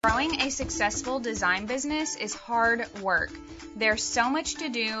Growing a successful design business is hard work. There's so much to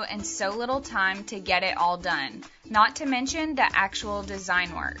do and so little time to get it all done, not to mention the actual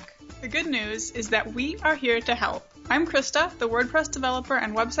design work. The good news is that we are here to help. I'm Krista, the WordPress developer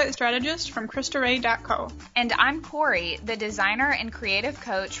and website strategist from KristaRay.co. And I'm Corey, the designer and creative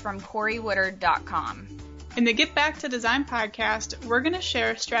coach from CoreyWoodard.com. In the Get Back to Design podcast, we're going to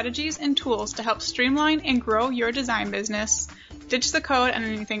share strategies and tools to help streamline and grow your design business, ditch the code and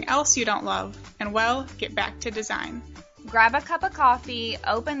anything else you don't love, and get back to design. Grab a cup of coffee,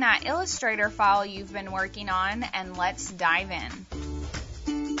 open that Illustrator file you've been working on, and let's dive in.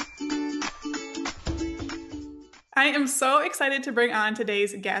 I am so excited to bring on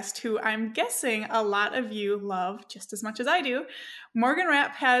today's guest, who I'm guessing a lot of you love just as much as I do. Morgan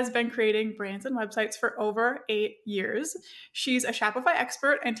Rapp has been creating brands and websites for over 8 years. She's a Shopify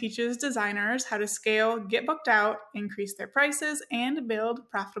expert and teaches designers how to scale, get booked out, increase their prices, and build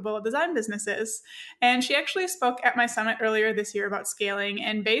profitable design businesses. And she actually spoke at my summit earlier this year about scaling,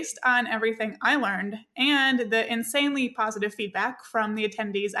 and based on everything I learned and the insanely positive feedback from the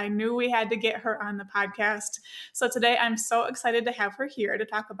attendees, I knew we had to get her on the podcast. So today I'm so excited to have her here to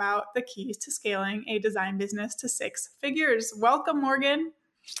talk about the keys to scaling a design business to 6 figures. Welcome, Morgan.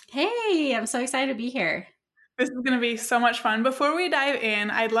 Hey, I'm so excited to be here. This is going to be so much fun. Before we dive in,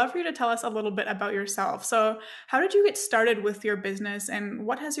 I'd love for you to tell us a little bit about yourself. So how did you get started with your business, and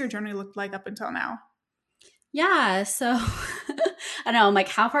what has your journey looked like up until now? Yeah, so I know, I'm like,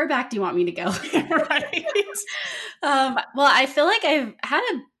 how far back do you want me to go? Right. Well, I feel like I've had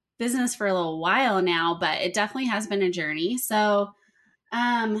a business for a little while now, but it definitely has been a journey. So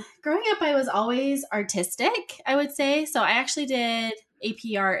growing up, I was always artistic, I would say. So I actually did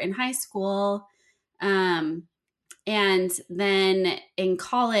AP art in high school. And then in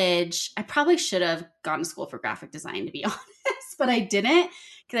college, I probably should have gone to school for graphic design, to be honest, but I didn't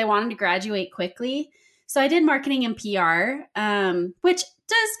because I wanted to graduate quickly. So I did marketing and PR, which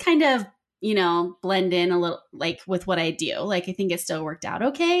does kind of, blend in a little like with what I do. Like, I think it still worked out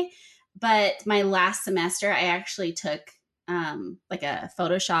okay. But my last semester, I actually took like a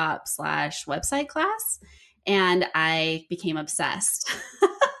Photoshop / website class, and I became obsessed.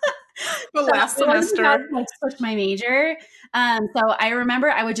 The last semester. I switched my major. So I remember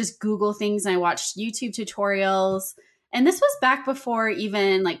I would just Google things, and I watched YouTube tutorials. And this was back before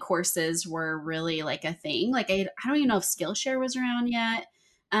even like courses were really like a thing. Like I don't even know if Skillshare was around yet.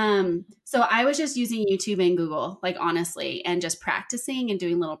 So I was just using YouTube and Google, like honestly, and just practicing and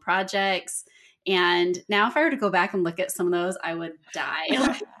doing little projects. And now if I were to go back and look at some of those, I would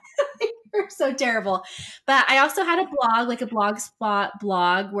die. They're so terrible. But I also had a blog, like a Blogspot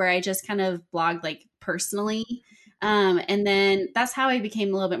blog, where I just kind of blogged like personally. And then that's how I became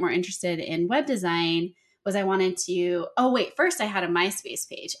a little bit more interested in web design. Was I wanted to, first I had a MySpace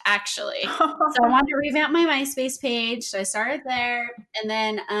page, actually. So I wanted to revamp my MySpace page. So I started there. And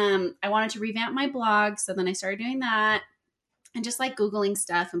then I wanted to revamp my blog. So then I started doing that and just like Googling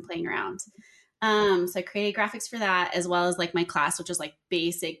stuff and playing around. So I created graphics for that, as well as like my class, which was like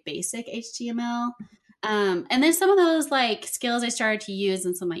basic HTML. And then some of those like skills I started to use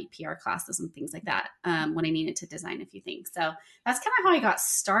in some like PR classes and things like that when I needed to design a few things. So that's kind of how I got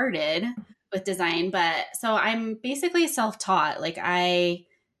started with design. But so I'm basically self-taught. Like I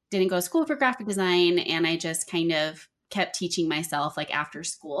didn't go to school for graphic design, and I just kind of kept teaching myself like after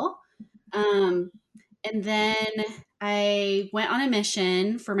school. And then I went on a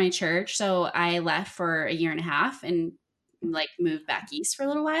mission for my church. So I left for a 1.5 years and like moved back east for a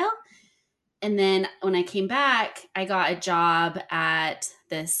little while. And then when I came back, I got a job at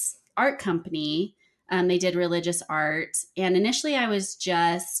this art company. They did religious art. And initially I was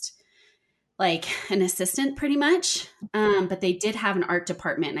just like an assistant pretty much. But they did have an art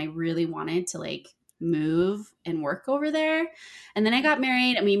department, and I really wanted to like move and work over there. And then I got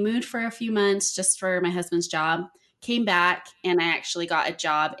married, and we moved for a few months just for my husband's job, came back, and I actually got a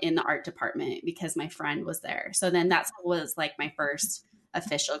job in the art department because my friend was there. So then that was like my first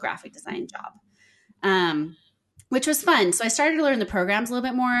official graphic design job, which was fun. So I started to learn the programs a little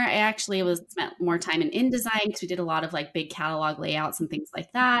bit more. I actually spent more time in InDesign because we did a lot of like big catalog layouts and things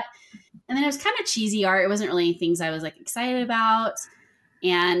like that. And then it was kind of cheesy art. It wasn't really things I was like excited about.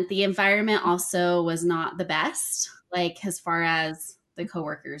 And the environment also was not the best, like as far as the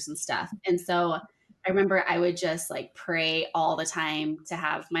coworkers and stuff. And so I remember I would just like pray all the time to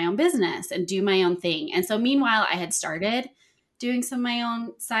have my own business and do my own thing. And so meanwhile, I had started doing some of my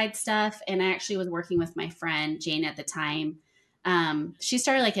own side stuff. And I actually was working with my friend Jane at the time. She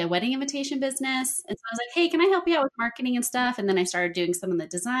started like a wedding invitation business. And so I was like, hey, can I help you out with marketing and stuff? And then I started doing some of the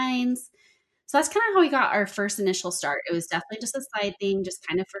designs. So that's kind of how we got our first initial start. It was definitely just a side thing, just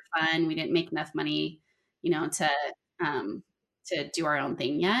kind of for fun. We didn't make enough money, um, to do our own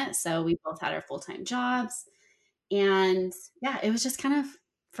thing yet. So we both had our full-time jobs, and yeah, it was just kind of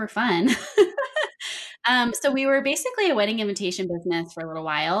for fun. So we were basically a wedding invitation business for a little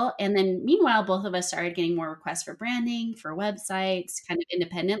while. And then meanwhile, both of us started getting more requests for branding, for websites, kind of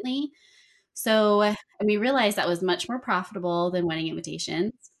independently. So and we realized that was much more profitable than wedding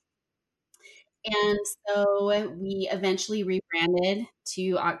invitations. And so we eventually rebranded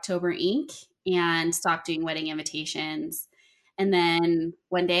to October Inc. and stopped doing wedding invitations. And then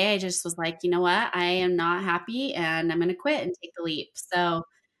one day I just was like, you know what? I am not happy and I'm going to quit and take the leap. So,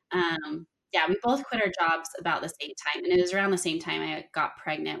 yeah, we both quit our jobs about the same time. And it was around the same time I got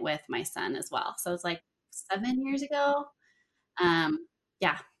pregnant with my son as well. So it was like 7 years ago. Um,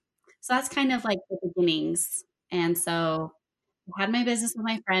 yeah. So that's kind of like the beginnings. And so I had my business with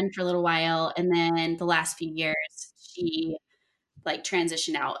my friend for a little while, and then the last few years, she like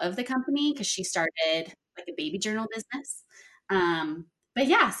transitioned out of the company because she started like a baby journal business. But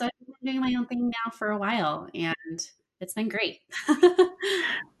yeah, so I've been doing my own thing now for a while, and it's been great.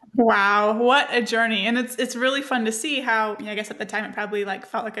 Wow, what a journey. And it's really fun to see how, I guess at the time it probably like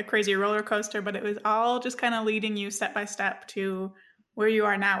felt like a crazy roller coaster, but it was all just kind of leading you step by step to where you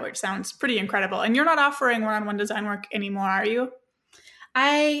are now, which sounds pretty incredible. And you're not offering one-on-one design work anymore, are you?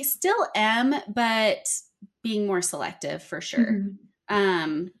 I still am, but being more selective for sure. Mhm.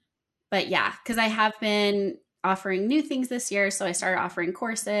 Um, but yeah, because I have been offering new things this year. So I started offering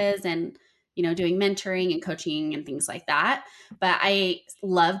courses and, doing mentoring and coaching and things like that. But I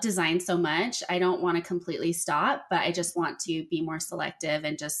love design so much. I don't want to completely stop, but I just want to be more selective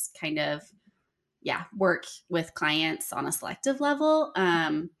and just kind of, yeah, work with clients on a selective level.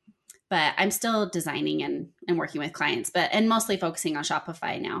 But I'm still designing and working with clients, and mostly focusing on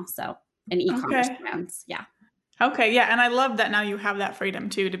Shopify now. So, and e-commerce Okay. brands. Yeah. Okay, yeah, and I love that now you have that freedom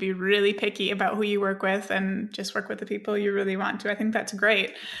too to be really picky about who you work with and just work with the people you really want to. I think that's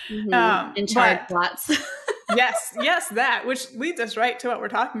great. And charge But lots. yes, that, which leads us right to what we're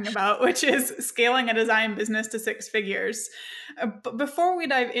talking about, which is scaling a design business to six figures. But before we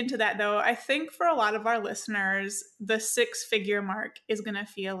dive into that, though, I think for a lot of our listeners, the six-figure mark is going to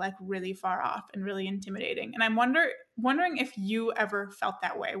feel like really far off and really intimidating. And I'm wondering if you ever felt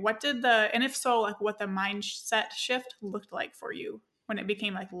that way. And if so, like what the mindset shift looked like for you when it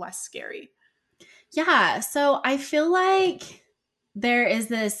became like less scary. Yeah. So I feel like there is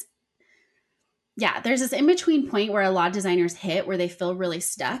this there's this in between point where a lot of designers hit where they feel really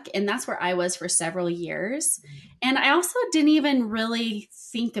stuck. And that's where I was for several years. And I also didn't even really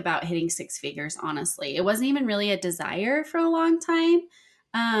think about hitting six figures, honestly. It wasn't even really a desire for a long time.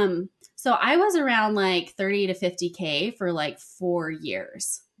 So I was around like 30 to 50K for like 4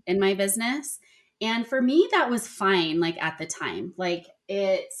 years in my business. And for me, that was fine, like at the time. Like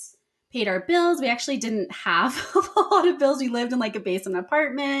it paid our bills. We actually didn't have a lot of bills. We lived in like a basement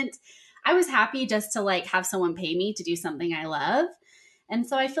apartment. I was happy just to like have someone pay me to do something I love. And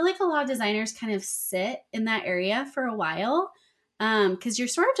so I feel like a lot of designers kind of sit in that area for a while because you're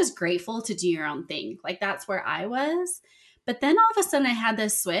sort of just grateful to do your own thing. Like that's where I was. But then all of a sudden I had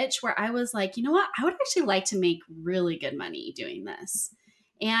this switch where I was like, you know what? I would actually like to make really good money doing this.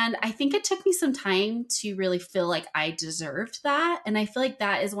 And I think it took me some time to really feel like I deserved that. And I feel like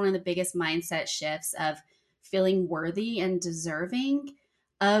that is one of the biggest mindset shifts of feeling worthy and deserving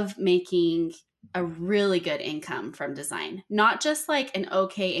of making a really good income from design. Not just like an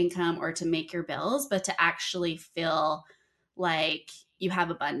okay income or to make your bills, but to actually feel like you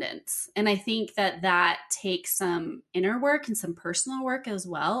have abundance. And I think that takes some inner work and some personal work as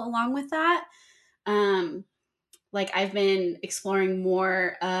well along with that. Like I've been exploring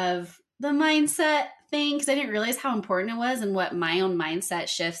more of the mindset thing because I didn't realize how important it was and what my own mindset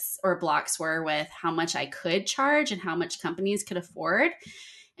shifts or blocks were with how much I could charge and how much companies could afford.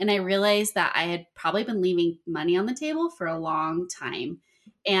 And I realized that I had probably been leaving money on the table for a long time.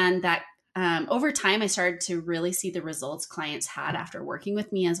 And that over time, I started to really see the results clients had after working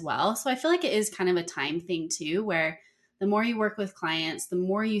with me as well. So I feel like it is kind of a time thing too, where the more you work with clients, the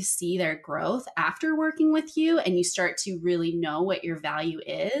more you see their growth after working with you, and you start to really know what your value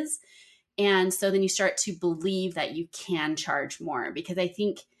is. And so then you start to believe that you can charge more because I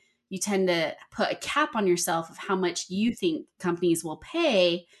think you tend to put a cap on yourself of how much you think companies will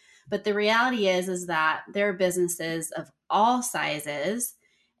pay. But the reality is that there are businesses of all sizes.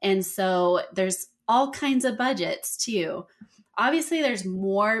 And so there's all kinds of budgets too. Obviously, there's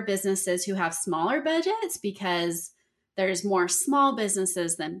more businesses who have smaller budgets because there's more small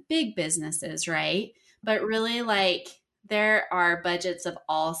businesses than big businesses, right? But really, like there are budgets of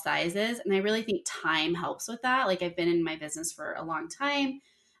all sizes. And I really think time helps with that. Like I've been in my business for a long time,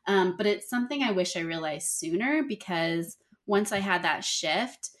 but it's something I wish I realized sooner, because once I had that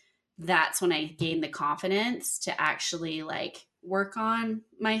shift, that's when I gained the confidence to actually like work on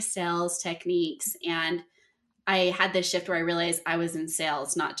my sales techniques. And I had this shift where I realized I was in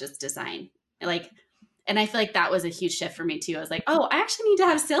sales, not just design. Like, and I feel like that was a huge shift for me too. I was like, oh, I actually need to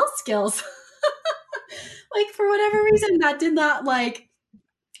have sales skills. Like for whatever reason, that did not like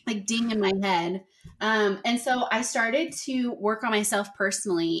ding in my head. And so I started to work on myself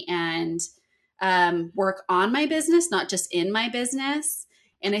personally and work on my business, not just in my business.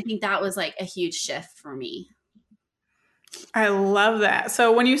 And I think that was like a huge shift for me. I love that.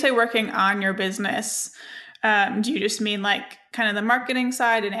 So when you say working on your business, do you just mean like kind of the marketing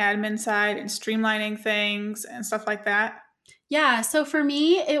side and admin side and streamlining things and stuff like that? Yeah. So for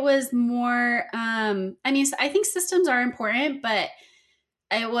me, it was more, I mean, I think systems are important, but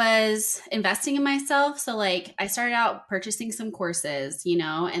it was investing in myself. So like I started out purchasing some courses, you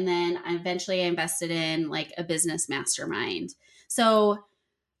know, and then eventually I invested in like a business mastermind. So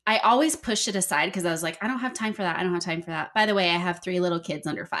I always pushed it aside because I was like, I don't have time for that. I don't have time for that. By the way, I have 3 little kids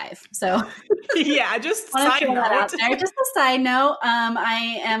under 5. So Yeah, just I want to side throw that out note. there. Just a side note,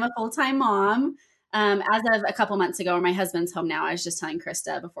 I am a full-time mom. As of a couple months ago, my husband's home now. I was just telling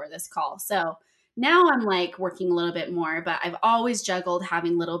Krista before this call. So now I'm like working a little bit more, but I've always juggled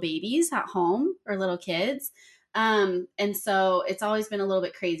having little babies at home or little kids. And so it's always been a little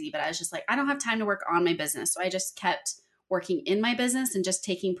bit crazy, but I was just like, I don't have time to work on my business. So I just kept working in my business and just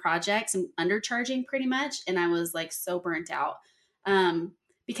taking projects and undercharging pretty much. And I was like so burnt out.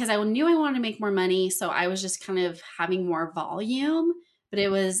 Because I knew I wanted to make more money. So I was just kind of having more volume, but it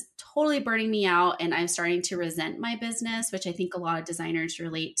was totally burning me out. And I'm starting to resent my business, which I think a lot of designers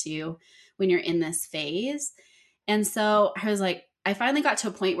relate to when you're in this phase. And so I was like, I finally got to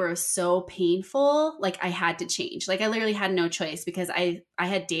a point where it was so painful, like I had to change. Like I literally had no choice, because I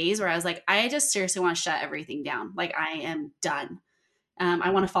had days where I was like, I just seriously want to shut everything down. Like I am done.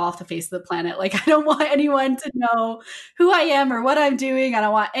 I want to fall off the face of the planet. Like I don't want anyone to know who I am or what I'm doing. I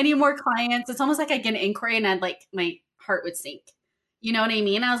don't want any more clients. It's almost like I get an inquiry and I'd like my heart would sink. You know what I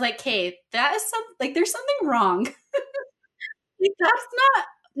mean? I was like, okay, that is like there's something wrong. Like, that's not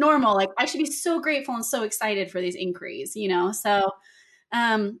normal. Like I should be so grateful and so excited for these inquiries, you know? So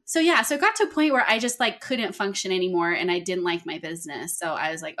yeah, so it got to a point where I just like couldn't function anymore and I didn't like my business. So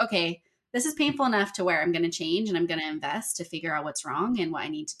I was like, okay, this is painful enough to where I'm going to change and I'm going to invest to figure out what's wrong and what I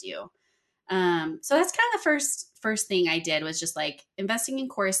need to do. So that's kind of the first thing I did, was just like investing in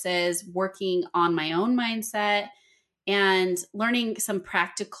courses, working on my own mindset, and learning some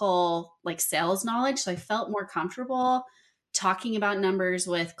practical like sales knowledge. So I felt more comfortable talking about numbers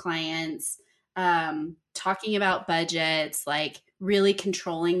with clients, talking about budgets, like really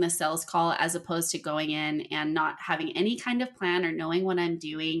controlling the sales call as opposed to going in and not having any kind of plan or knowing what I'm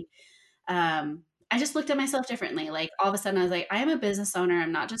doing. I just looked at myself differently. Like all of a sudden I was like, I am a business owner.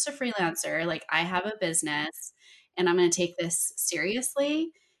 I'm not just a freelancer. Like I have a business and I'm going to take this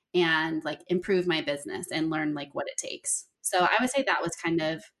seriously and like improve my business and learn like what it takes. So I would say that was kind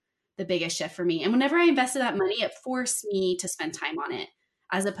of the biggest shift for me. And whenever I invested that money, it forced me to spend time on it,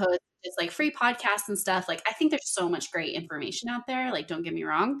 as opposed to just like free podcasts and stuff. Like I think there's so much great information out there. Like don't get me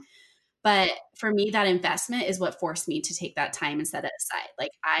wrong. But for me, that investment is what forced me to take that time and set it aside. Like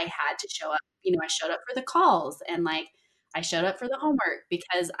I had to show up, you know, I showed up for the calls and like I showed up for the homework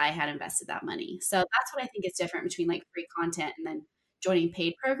because I had invested that money. So that's what I think is different between like free content and then joining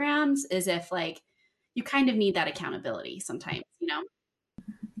paid programs, is if like you kind of need that accountability sometimes, you know?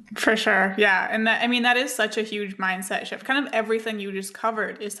 For sure. Yeah. And that, I mean, that is such a huge mindset shift. Kind of everything you just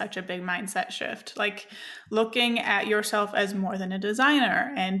covered is such a big mindset shift. Like looking at yourself as more than a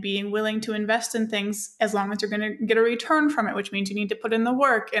designer and being willing to invest in things as long as you're going to get a return from it, which means you need to put in the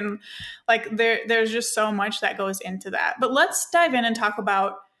work. And like there's just so much that goes into that. But let's dive in and talk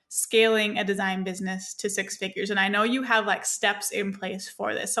about scaling a design business to 6 figures. And I know you have like steps in place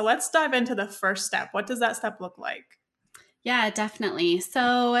for this. So let's dive into the first step. What does that step look like? Yeah, definitely.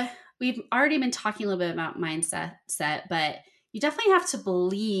 So we've already been talking a little bit about mindset, but you definitely have to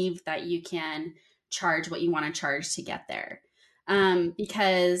believe that you can charge what you want to charge to get there.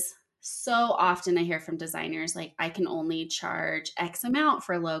 Because so often I hear from designers, like, I can only charge X amount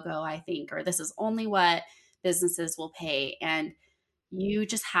for a logo, I think, or this is only what businesses will pay. And you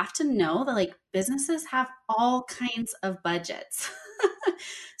just have to know that like businesses have all kinds of budgets.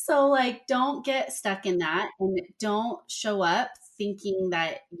 So like don't get stuck in that and don't show up thinking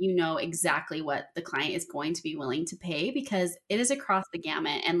that you know exactly what the client is going to be willing to pay, because it is across the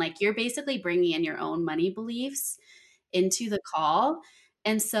gamut and like you're basically bringing in your own money beliefs into the call.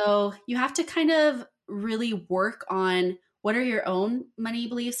 And so you have to kind of really work on what are your own money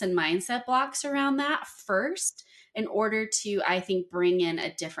beliefs and mindset blocks around that first in order to, I think, bring in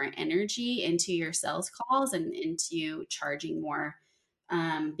a different energy into your sales calls and into charging more.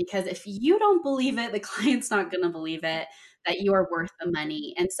 Because if you don't believe it, the client's not going to believe it that you are worth the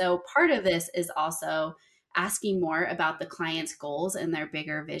money. And so part of this is also asking more about the client's goals and their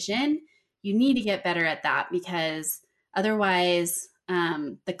bigger vision. You need to get better at that because otherwise,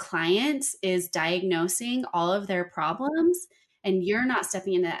 the client is diagnosing all of their problems and you're not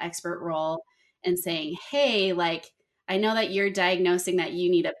stepping into the expert role and saying, hey, like, I know that you're diagnosing that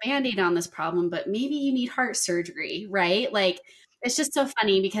you need a band-aid on this problem, but maybe you need heart surgery, right? Like, it's just so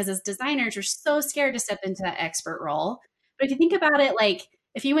funny because as designers, we're so scared to step into that expert role. But if you think about it, like,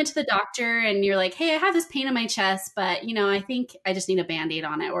 if you went to the doctor and you're like, hey, I have this pain in my chest, but I think I just need a band-aid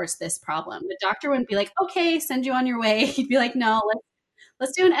on it, or it's this problem. The doctor wouldn't be like, okay, send you on your way. He'd be like, no,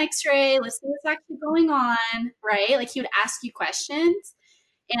 let's do an x-ray. Let's see what's actually going on, right? Like, he would ask you questions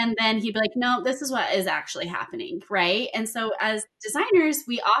and then he'd be like, no, this is what is actually happening, right? And so as designers,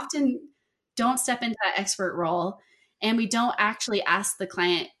 we often don't step into that expert role and we don't actually ask the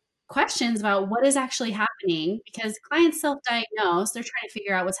client questions about what is actually happening because clients self-diagnose. They're trying to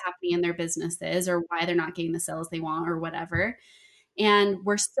figure out what's happening in their businesses or why they're not getting the sales they want or whatever. And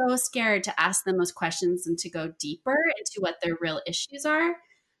we're so scared to ask them those questions and to go deeper into what their real issues are.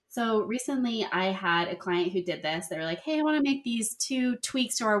 So recently I had a client who did this. They were like, hey, I want to make these 2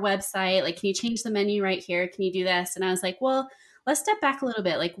 tweaks to our website. Like, can you change the menu right here? Can you do this? And I was like, well, let's step back a little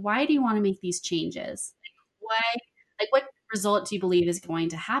bit. Like, why do you want to make these changes? What result do you believe is going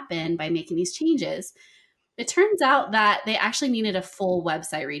to happen by making these changes? It turns out that they actually needed a full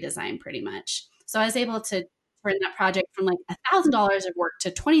website redesign pretty much. So I was able to turn that project from like $1,000 of work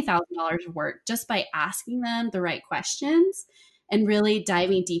to $20,000 of work just by asking them the right questions and really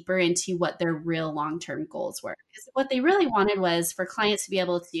diving deeper into what their real long-term goals were. Because what they really wanted was for clients to be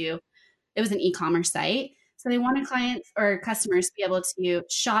able to, it was an e-commerce site. So they wanted clients or customers to be able to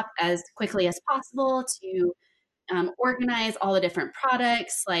shop as quickly as possible, to organize all the different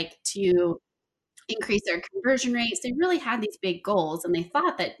products, like to increase their conversion rates. They really had these big goals and they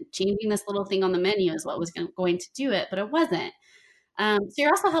thought that changing this little thing on the menu is what was going to do it, but it wasn't. So you're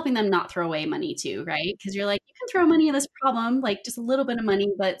also helping them not throw away money too, right? Because you're like, you can throw money at this problem, like just a little bit of money,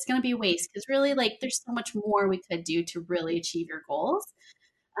 but it's going to be a waste because really like there's so much more we could do to really achieve your goals.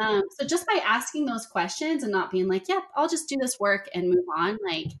 So just by asking those questions and not being like, yep, I'll just do this work and move on,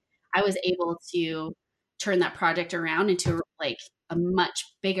 like I was able to turn that project around into like a much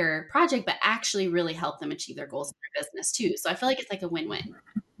bigger project, but actually really help them achieve their goals in their business too. So I feel like it's like a win-win.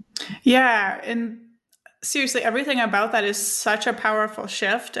 Yeah. And seriously, everything about that is such a powerful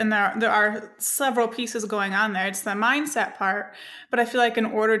shift. And there are several pieces going on there. It's the mindset part, but I feel like in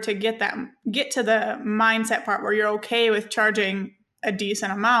order to get to the mindset part where you're okay with charging a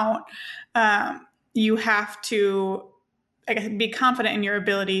decent amount, you have to, I guess, be confident in your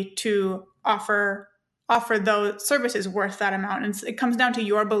ability to offer those services worth that amount. And it comes down to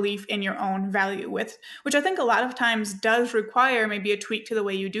your belief in your own value, which I think a lot of times does require maybe a tweak to the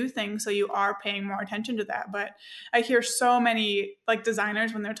way you do things. So you are paying more attention to that. But I hear so many like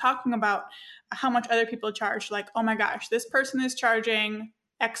designers when they're talking about how much other people charge, like, oh my gosh, this person is charging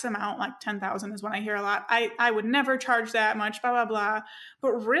X amount, like 10,000 is what I hear a lot. I would never charge that much, blah, blah, blah.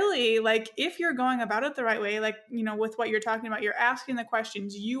 But really, like, if you're going about it the right way, like, with what you're talking about, you're asking the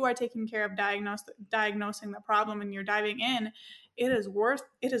questions, you are taking care of diagnosing the problem, and you're diving in, it is worth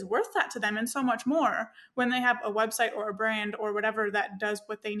that to them and so much more when they have a website or a brand or whatever that does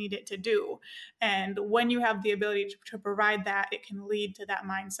what they need it to do. And when you have the ability to provide that, it can lead to that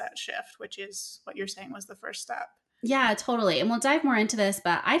mindset shift, which is what you're saying was the first step. Yeah, totally. And we'll dive more into this,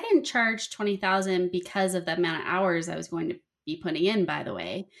 but I didn't charge 20,000 because of the amount of hours I was going to be putting in, by the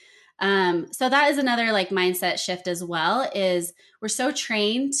way. So that is another like mindset shift as well, is we're so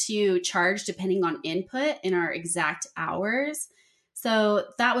trained to charge depending on input in our exact hours. So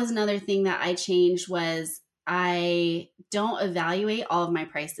that was another thing that I changed, was I don't evaluate all of my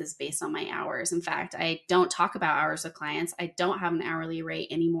prices based on my hours. In fact, I don't talk about hours with clients. I don't have an hourly rate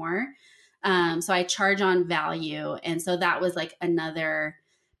anymore. So I charge on value. And so that was like another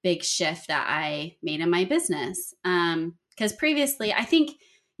big shift that I made in my business. Because previously, I think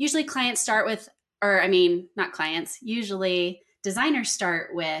usually clients start with, not clients, usually designers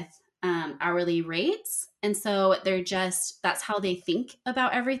start with hourly rates. And so that's how they think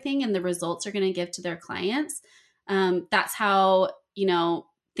about everything and the results are going to give to their clients. That's how,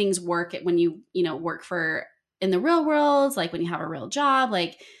 things work when you work in the real world, like when you have a real job,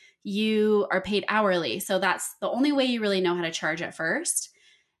 like you are paid hourly. So that's the only way you really know how to charge at first.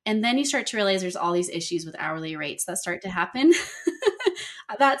 And then you start to realize there's all these issues with hourly rates that start to happen.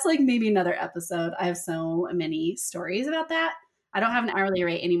 That's like maybe another episode. I have so many stories about that. I don't have an hourly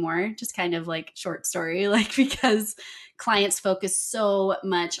rate anymore, just kind of like short story, like because clients focus so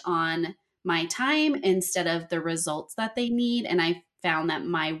much on my time instead of the results that they need. And I found that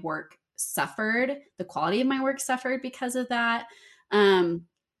my work suffered, the quality of my work suffered because of that.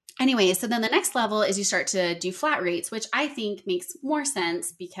 Anyway, so then the next level is you start to do flat rates, which I think makes more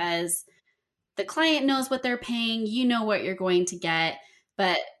sense because the client knows what they're paying, you know what you're going to get,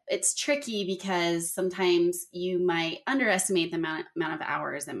 but it's tricky because sometimes you might underestimate the amount of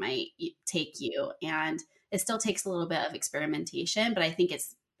hours it might take you. And it still takes a little bit of experimentation, but I think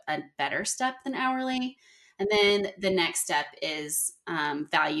it's a better step than hourly. And then the next step is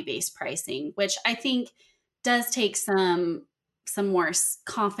value-based pricing, which I think does take some more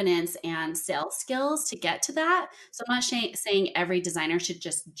confidence and sales skills to get to that. So I'm not saying every designer should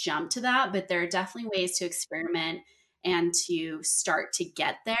just jump to that, but there are definitely ways to experiment and to start to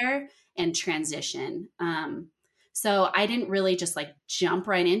get there and transition. So I didn't really just like jump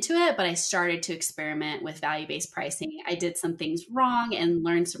right into it, but I started to experiment with value-based pricing. I did some things wrong and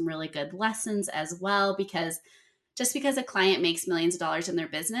learned some really good lessons as well, because just because a client makes millions of dollars in their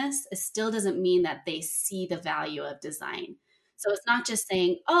business, it still doesn't mean that they see the value of design. So it's not just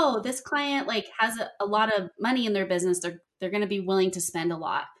saying, oh, this client like has a lot of money in their business. They're going to be willing to spend a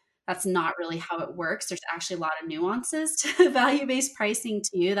lot. That's not really how it works. There's actually a lot of nuances to value-based pricing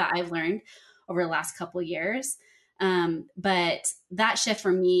too that I've learned over the last couple of years. But that shift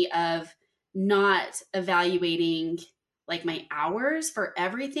for me of not evaluating like my hours for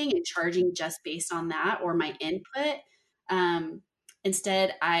everything and charging just based on that or my input.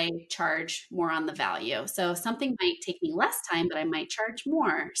 Instead, I charge more on the value. So something might take me less time, but I might charge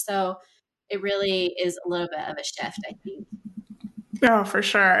more. So it really is a little bit of a shift, I think. Oh, for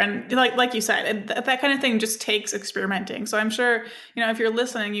sure. And like you said, that kind of thing just takes experimenting. So I'm sure, if you're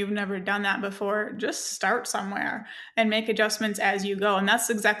listening, you've never done that before, just start somewhere and make adjustments as you go. And that's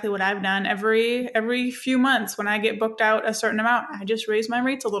exactly what I've done every few months. When I get booked out a certain amount, I just raise my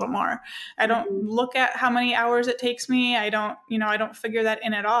rates a little more. I don't look at how many hours it takes me. I don't figure that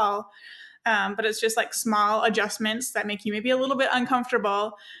in at all. But it's just like small adjustments that make you maybe a little bit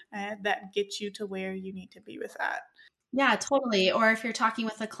uncomfortable that get you to where you need to be with that. Yeah, totally. Or if you're talking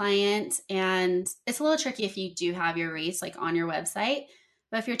with a client, and it's a little tricky if you do have your rates like on your website,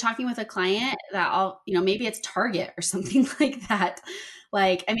 but if you're talking with a client that maybe it's Target or something like that.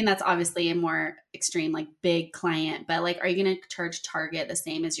 Like, I mean, that's obviously a more extreme, like big client, but like, are you going to charge Target the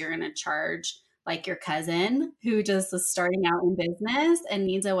same as you're going to charge like your cousin who just is starting out in business and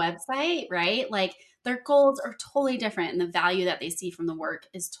needs a website, right? Like their goals are totally different and the value that they see from the work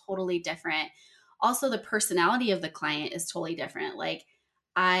is totally different. Also, the personality of the client is totally different. Like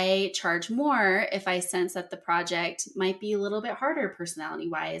I charge more if I sense that the project might be a little bit harder personality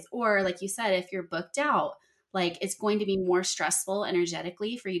wise, or like you said, if you're booked out, like it's going to be more stressful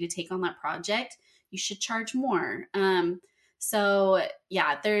energetically for you to take on that project, you should charge more. So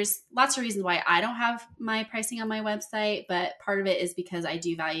yeah, there's lots of reasons why I don't have my pricing on my website, but part of it is because I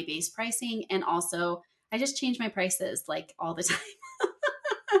do value-based pricing, and also I just change my prices like all the time.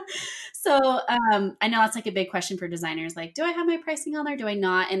 So I know that's like a big question for designers. Like, do I have my pricing on there? Do I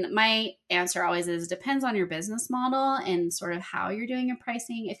not? And my answer always is depends on your business model and sort of how you're doing your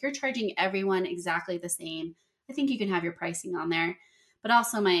pricing. If you're charging everyone exactly the same, I think you can have your pricing on there. But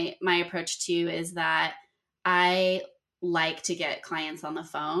also my approach too is that I like to get clients on the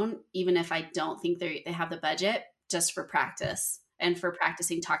phone, even if I don't think they have the budget, just for practice and for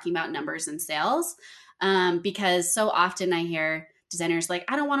practicing talking about numbers and sales. Because so often I hear designers like,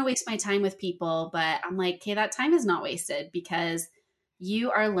 I don't want to waste my time with people, but I'm like, okay, that time is not wasted because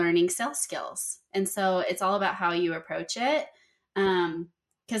you are learning sales skills. And so it's all about how you approach it.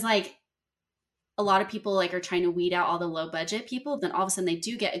 Cause like a lot of people like are trying to weed out all the low budget people. Then all of a sudden they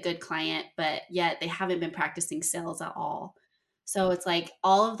do get a good client, but yet they haven't been practicing sales at all. So it's like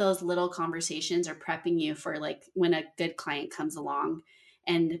all of those little conversations are prepping you for like when a good client comes along.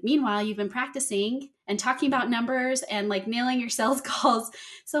 And meanwhile, you've been practicing and talking about numbers and like nailing your sales calls.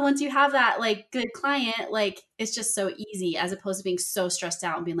 So once you have that like good client, like it's just so easy as opposed to being so stressed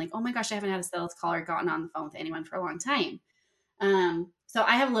out and being like, oh my gosh, I haven't had a sales call or gotten on the phone with anyone for a long time. So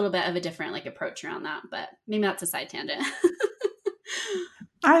I have a little bit of a different like approach around that, but maybe that's a side tangent.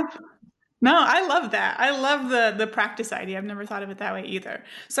 No, I love that. I love the practice idea. I've never thought of it that way either.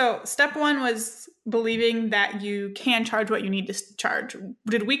 So step one was believing that you can charge what you need to charge.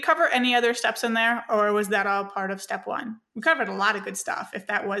 Did we cover any other steps in there, or was that all part of step one? We covered a lot of good stuff if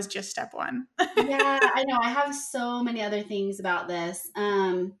that was just step one. Yeah, I know. I have so many other things about this.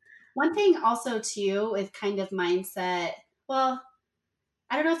 One thing also too with kind of mindset, well,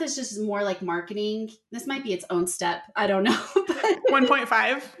 I don't know if this just is more like marketing. This might be its own step. I don't know.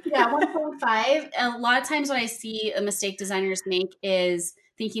 1.5. Yeah, 1.5. A lot of times what I see a mistake designers make is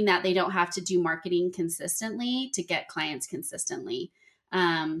thinking that they don't have to do marketing consistently to get clients consistently.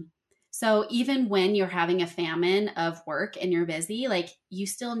 Um, so even when you're having a famine of work and you're busy, like you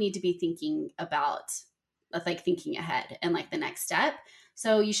still need to be thinking about like thinking ahead and like the next step.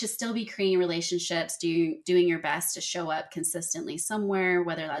 So you should still be creating relationships, doing your best to show up consistently somewhere,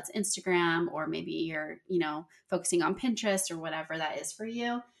 whether that's Instagram or maybe you're, focusing on Pinterest or whatever that is for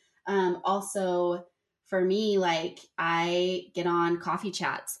you. Also, for me, like I get on coffee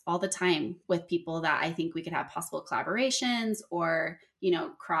chats all the time with people that I think we could have possible collaborations or,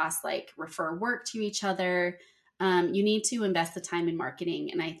 cross like refer work to each other. You need to invest the time in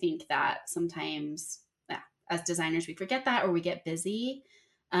marketing. And I think that sometimes as designers, we forget that or we get busy.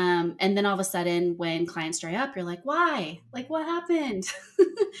 And then all of a sudden when clients dry up, you're like, why? Like what happened?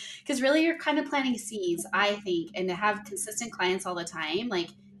 Because really you're kind of planting seeds, I think, and to have consistent clients all the time, like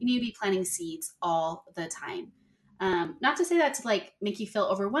you need to be planting seeds all the time. Not to say that to like make you feel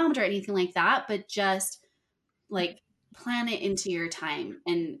overwhelmed or anything like that, but just like plan it into your time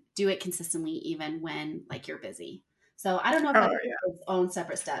and do it consistently, even when like you're busy. So I don't know if that's its own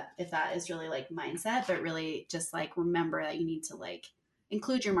separate step, if that is really like mindset, but really just like remember that you need to like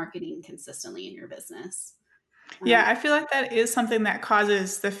include your marketing consistently in your business. Yeah, I feel like that is something that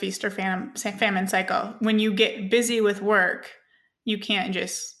causes the feast or famine cycle. When you get busy with work, you can't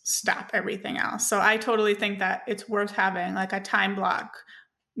just stop everything else. So I totally think that it's worth having like a time block,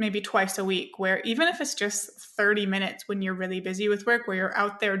 maybe twice a week, where even if it's just 30 minutes when you're really busy with work, where you're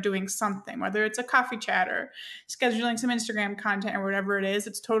out there doing something, whether it's a coffee chat or scheduling some Instagram content or whatever it is,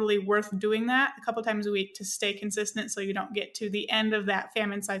 it's totally worth doing that a couple times a week to stay consistent so you don't get to the end of that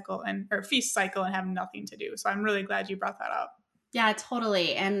famine cycle or feast cycle and have nothing to do. So I'm really glad you brought that up. Yeah,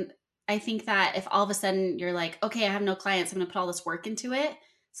 totally. And I think that if all of a sudden you're like, okay, I have no clients, I'm going to put all this work into it.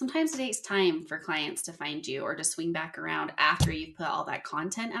 Sometimes it takes time for clients to find you or to swing back around after you've put all that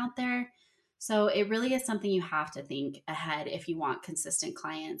content out there. So it really is something you have to think ahead if you want consistent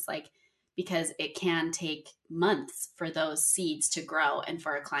clients, like because it can take months for those seeds to grow and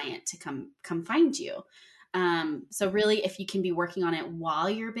for a client to come find you. So really, if you can be working on it while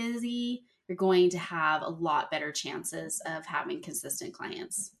you're busy, you're going to have a lot better chances of having consistent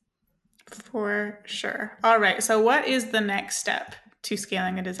clients. For sure. All right. So what is the next step to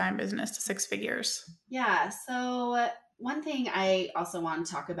scaling a design business to 6 figures? Yeah. So one thing I also want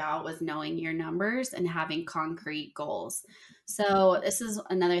to talk about was knowing your numbers and having concrete goals. So this is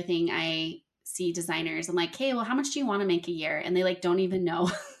another thing I see designers. I'm like, hey, well, how much do you want to make a year? And they like don't even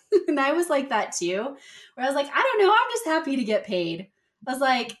know. And I was like that too, where I was like, I don't know. I'm just happy to get paid. I was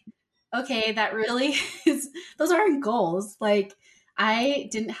like, okay, that really is, those aren't goals. Like I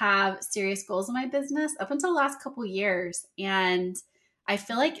didn't have serious goals in my business up until the last couple years. And I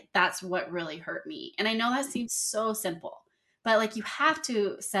feel like that's what really hurt me. And I know that seems so simple, but like you have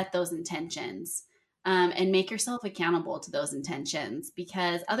to set those intentions and make yourself accountable to those intentions,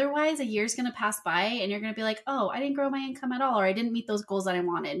 because otherwise a year's going to pass by and you're going to be like, oh, I didn't grow my income at all, or I didn't meet those goals that I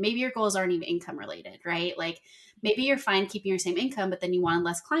wanted. Maybe your goals aren't even income related, right? Like maybe you're fine keeping your same income, but then you want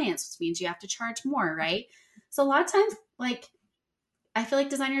less clients, which means you have to charge more, right? So a lot of times, like, I feel like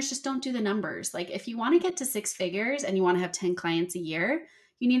designers just don't do the numbers. Like if you want to get to 6 figures and you want to have 10 clients a year,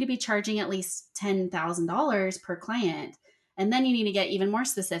 you need to be charging at least $10,000 per client. And then you need to get even more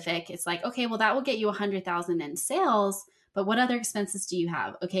specific. It's like, okay, well, that will get you 100,000 in sales, but what other expenses do you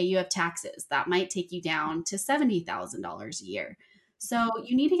have? Okay, you have taxes. That might take you down to $70,000 a year. So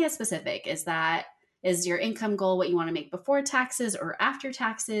you need to get specific. Is your income goal what you want to make before taxes or after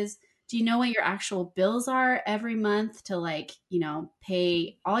taxes? Do you know what your actual bills are every month to like,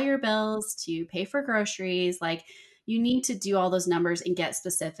 pay all your bills, to pay for groceries? Like you need to do all those numbers and get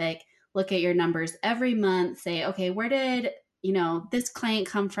specific. Look at your numbers every month. Say, okay, where did, this client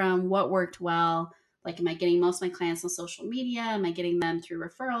come from? What worked well? Like, am I getting most of my clients on social media? Am I getting them through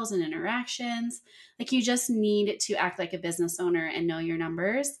referrals and interactions? Like you just need to act like a business owner and know your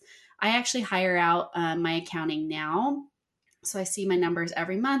numbers. I actually hire out my accounting now. So I see my numbers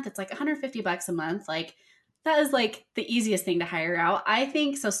every month. It's like $150 a month. Like that is like the easiest thing to hire out, I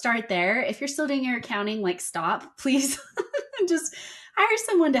think. So start there. If you're still doing your accounting, like stop, please. Just hire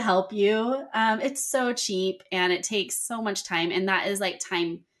someone to help you. It's so cheap and it takes so much time. And that is like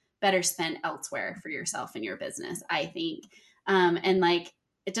time better spent elsewhere for yourself and your business, I think. And like,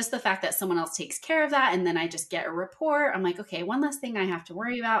 just the fact that someone else takes care of that. And then I just get a report. I'm like, okay, one less thing I have to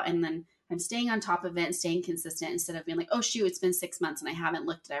worry about. And then I'm staying on top of it and staying consistent instead of being like, oh, shoot, it's been 6 months and I haven't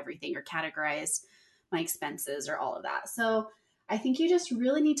looked at everything or categorized my expenses or all of that. So I think you just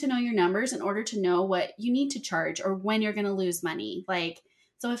really need to know your numbers in order to know what you need to charge or when you're going to lose money. Like,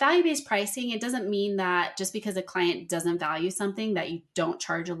 so with value-based pricing, it doesn't mean that just because a client doesn't value something that you don't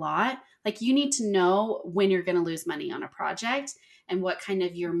charge a lot. Like you need to know when you're going to lose money on a project and what kind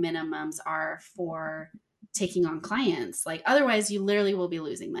of your minimums are for taking on clients. Like otherwise you literally will be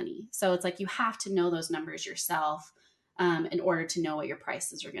losing money. So it's like you have to know those numbers yourself in order to know what your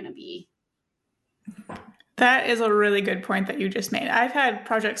prices are going to be. That is a really good point that you just made. I've had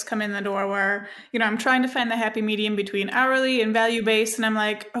projects come in the door where, I'm trying to find the happy medium between hourly and value-based. And I'm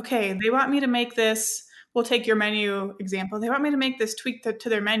like, okay, they want me to make this. We'll take your menu example. They want me to make this tweak to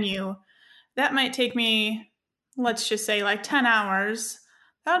their menu. That might take me, let's just say like 10 hours.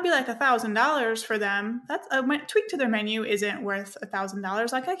 That would be like $1,000 for them. That's a tweak to their menu isn't worth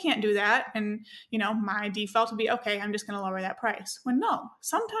 $1,000. Like I can't do that. And, my default would be, okay, I'm just going to lower that price. When no,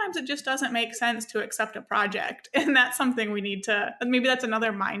 sometimes it just doesn't make sense to accept a project. And that's something we need to, maybe that's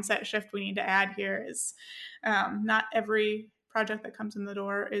another mindset shift we need to add here is not every project that comes in the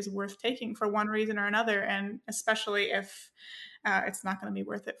door is worth taking for one reason or another. And especially if it's not going to be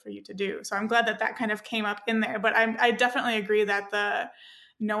worth it for you to do. So I'm glad that kind of came up in there. But I definitely agree that the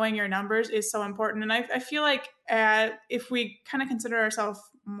knowing your numbers is so important. And I feel like if we kind of consider ourselves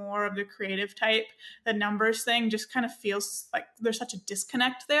more of the creative type, the numbers thing just kind of feels like there's such a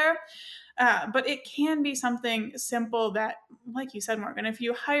disconnect there. But it can be something simple that, like you said, Morgan, if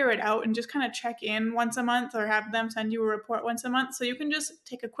you hire it out and just kind of check in once a month or have them send you a report once a month, so you can just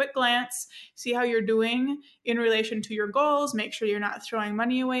take a quick glance, see how you're doing in relation to your goals, make sure you're not throwing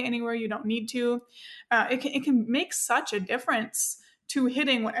money away anywhere you don't need to. It can make such a difference to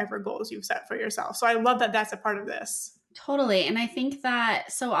hitting whatever goals you've set for yourself. So I love that that's a part of this. Totally. And I think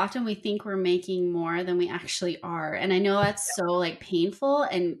that so often we think we're making more than we actually are. And I know that's so like painful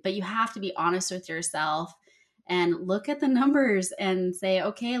but you have to be honest with yourself and look at the numbers and say,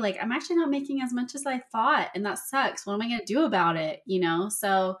 okay, like I'm actually not making as much as I thought. And that sucks. What am I going to do about it?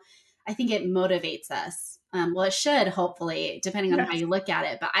 So I think it motivates us. Well, it should, hopefully, depending on how you look at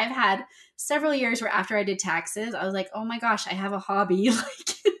it. But I've had several years where after I did taxes, I was like, oh my gosh, I have a hobby.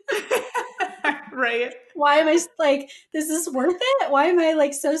 Right. Why am I like, this is worth it? Why am I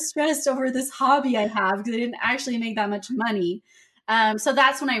like so stressed over this hobby I have? Because I didn't actually make that much money. So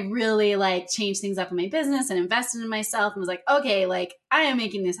that's when I really like changed things up in my business and invested in myself and was like, okay, like I am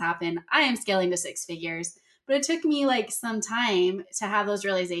making this happen. I am scaling to 6 figures. But it took me like some time to have those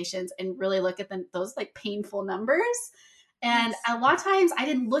realizations and really look at those like painful numbers. And a lot of times I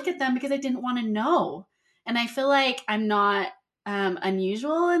didn't look at them because I didn't want to know. And I feel like I'm not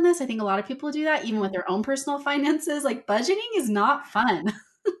unusual in this. I think a lot of people do that even with their own personal finances. Like budgeting is not fun.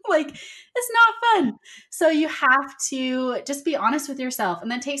 Like it's not fun. So you have to just be honest with yourself and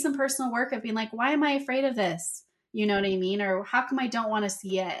then take some personal work of being like, why am I afraid of this? You know what I mean? Or how come I don't want to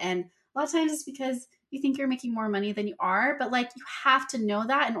see it? And a lot of times it's because you think you're making more money than you are, but like you have to know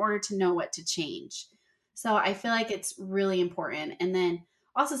that in order to know what to change. So I feel like it's really important. And then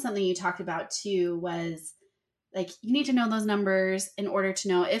also something you talked about too was like, you need to know those numbers in order to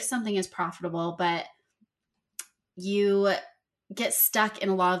know if something is profitable, but you get stuck in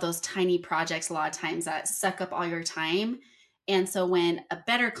a lot of those tiny projects a lot of times that suck up all your time. And so when a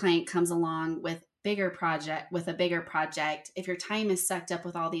better client comes along with a bigger project, if your time is sucked up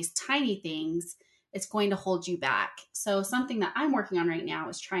with all these tiny things, it's going to hold you back. So something that I'm working on right now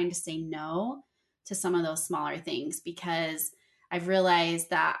is trying to say no to some of those smaller things because I've realized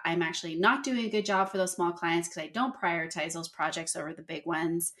that I'm actually not doing a good job for those small clients because I don't prioritize those projects over the big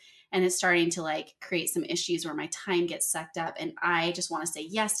ones. And it's starting to like create some issues where my time gets sucked up and I just want to say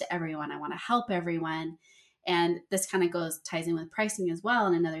yes to everyone. I want to help everyone. And this kind of ties in with pricing as well.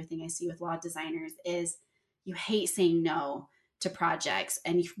 And another thing I see with a lot of designers is you hate saying no to projects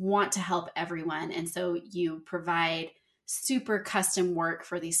and you want to help everyone. And so you provide super custom work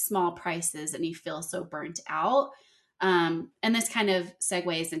for these small prices and you feel so burnt out. And this kind of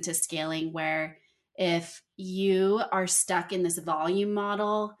segues into scaling where if you are stuck in this volume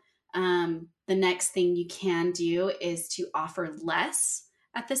model, the next thing you can do is to offer less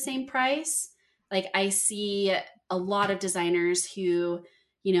at the same price. Like I see a lot of designers who,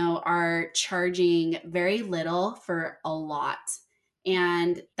 are charging very little for a lot.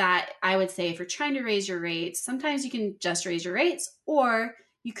 And that, I would say, if you're trying to raise your rates, sometimes you can just raise your rates, or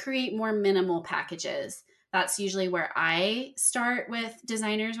you create more minimal packages. That's usually where I start with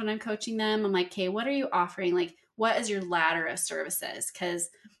designers when I'm coaching them. I'm like, okay, what are you offering? Like, what is your ladder of services? Because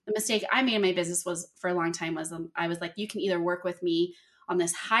the mistake I made in my business was, for a long time, was I was like, you can either work with me on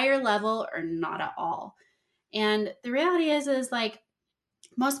this higher level or not at all. And the reality is like,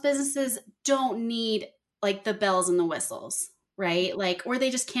 most businesses don't need like the bells and the whistles, right? Like, or they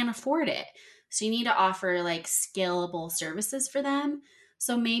just can't afford it. So you need to offer like scalable services for them.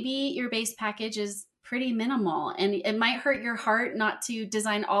 So maybe your base package is pretty minimal, and it might hurt your heart not to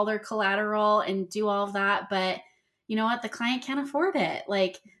design all their collateral and do all of that. But you know what? The client can't afford it.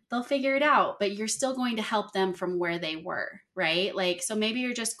 Like, they'll figure it out, but you're still going to help them from where they were, right? Like, so maybe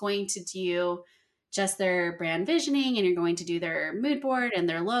you're just going to do just their brand visioning, and you're going to do their mood board and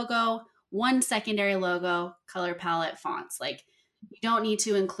their logo, one secondary logo, color palette, fonts. Like, you don't need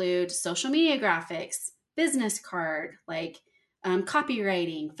to include social media graphics, business card, like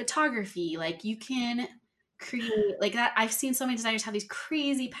copywriting, photography. Like, you can create like that. I've seen so many designers have these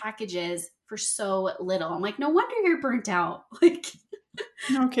crazy packages for so little. I'm like, no wonder you're burnt out. Like,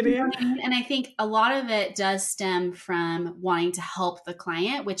 No kidding. you know what I mean? And I think a lot of it does stem from wanting to help the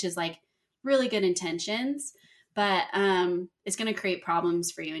client, which is like really good intentions, but it's going to create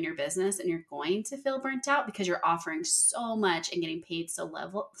problems for you in your business, and you're going to feel burnt out because you're offering so much and getting paid so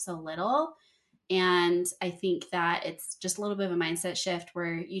little. And I think that it's just a little bit of a mindset shift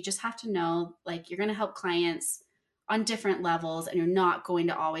where you just have to know, like, you're going to help clients on different levels, and you're not going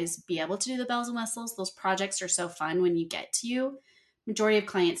to always be able to do the bells and whistles. Those projects are so fun when you get to you. Majority of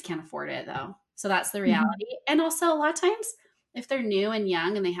clients can't afford it though. So that's the reality. And also, a lot of times, if they're new and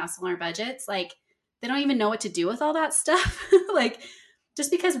young and they have smaller budgets, like, they don't even know what to do with all that stuff. Like,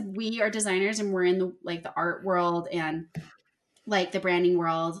 just because we are designers and we're in the like the art world and like the branding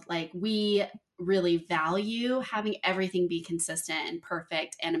world, like, we really value having everything be consistent and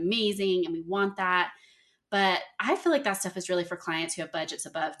perfect and amazing, and we want that. But I feel like that stuff is really for clients who have budgets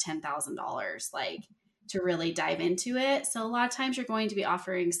above $10,000, like, to really dive into it. So a lot of times you're going to be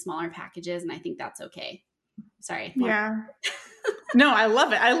offering smaller packages, and I think that's okay. Sorry. Yeah. No, I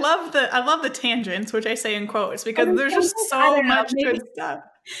love it. I love the tangents, which I say in quotes, because there's just so much good stuff.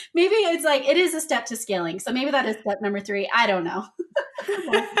 Maybe it's like, it is a step to scaling. So maybe that is step number 3. I don't know.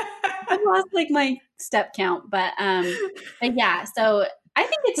 I've lost like my step count, but yeah, so I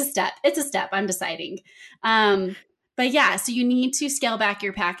think it's a step. It's a step. I'm deciding. But yeah, so you need to scale back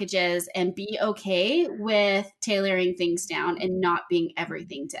your packages and be okay with tailoring things down and not being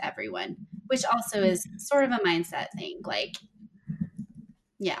everything to everyone, which also is sort of a mindset thing. Like,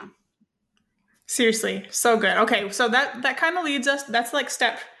 yeah. Seriously, so good. Okay, so that kind of leads us. That's like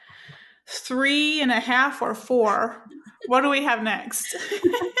step 3.5 or 4. What do we have next?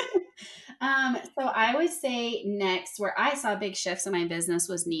 So I would say next, where I saw big shifts in my business,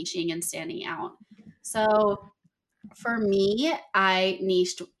 was niching and standing out. So for me, I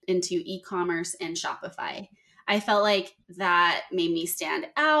niched into e-commerce and Shopify. I felt like that made me stand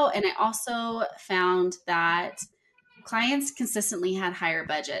out. And I also found that clients consistently had higher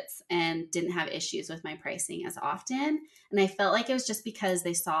budgets and didn't have issues with my pricing as often. And I felt like it was just because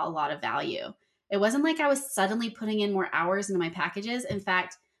they saw a lot of value. It wasn't like I was suddenly putting in more hours into my packages. In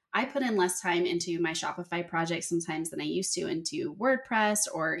fact, I put in less time into my Shopify project sometimes than I used to into WordPress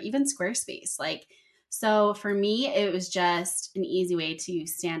or even Squarespace. Like, so for me, it was just an easy way to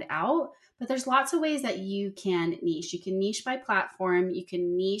stand out. But there's lots of ways that you can niche. You can niche by platform. You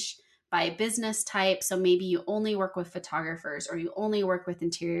can niche by business type. So maybe you only work with photographers, or you only work with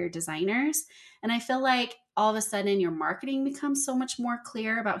interior designers. And I feel like all of a sudden your marketing becomes so much more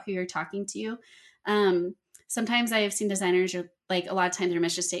clear about who you're talking to. Sometimes I have seen designers, like, a lot of times their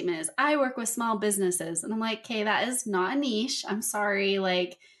mission statement is, I work with small businesses. And I'm like, okay, that is not a niche. I'm sorry.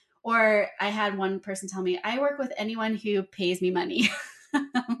 Like, or I had one person tell me, I work with anyone who pays me money.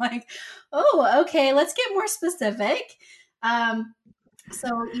 I'm like, oh, okay, let's get more specific.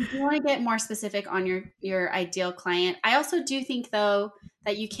 So you do want to get more specific on your ideal client. I also do think, though,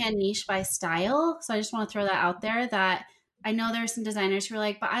 that you can niche by style. So I just want to throw that out there, that I know there are some designers who are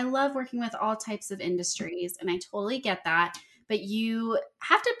like, but I love working with all types of industries. And I totally get that. But you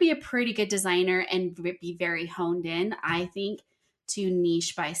have to be a pretty good designer and be very honed in, I think, to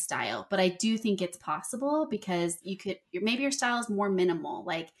niche by style. But I do think it's possible, because maybe your style is more minimal.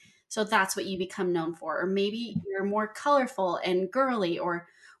 Like, so that's what you become known for. Or maybe you're more colorful and girly or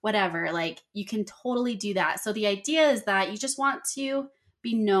whatever. Like, you can totally do that. So the idea is that you just want to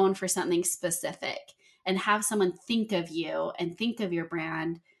be known for something specific and have someone think of you and think of your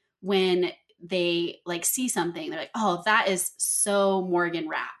brand when they like see something, they're like, oh, that is so Morgan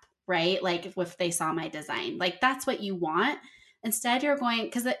Rapp, right? Like if they saw my design, like that's what you want. Instead, you're going,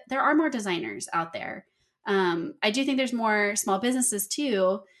 because there are more designers out there. I do think there's more small businesses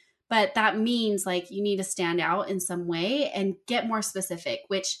too, but that means like you need to stand out in some way and get more specific,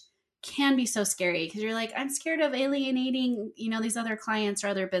 which can be so scary because you're like, I'm scared of alienating, these other clients or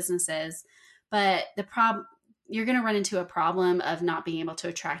other businesses. But you're going to run into a problem of not being able to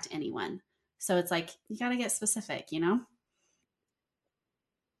attract anyone. So it's like, you got to get specific.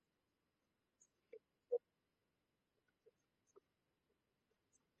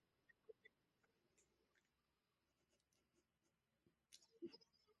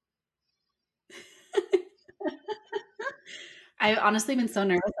 I've honestly been so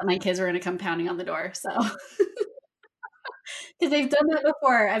nervous that my kids were going to come pounding on the door. So, because they've done that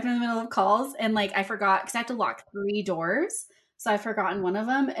before. I've been in the middle of calls and like I forgot because I have to lock 3 doors. So I've forgotten one of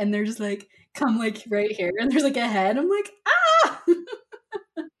them and they're just like, come like right here. And there's like a head. I'm like, ah!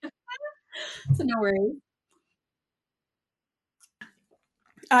 So no worries.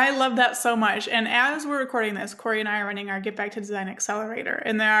 I love that so much. And as we're recording this, Corey and I are running our Get Back to Design Accelerator.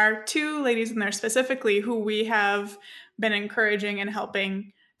 And there are 2 ladies in there specifically who we have been encouraging and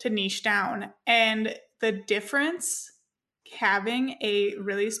helping to niche down. And the difference having a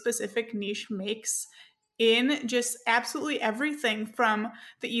really specific niche makes in just absolutely everything, from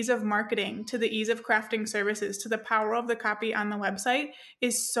the ease of marketing to the ease of crafting services to the power of the copy on the website,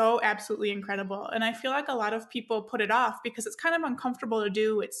 is so absolutely incredible. And I feel like a lot of people put it off because it's kind of uncomfortable to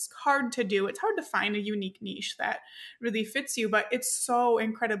do. It's hard to do. It's hard to find a unique niche that really fits you, but it's so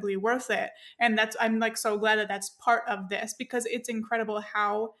incredibly worth it. And I'm like so glad that that's part of this, because it's incredible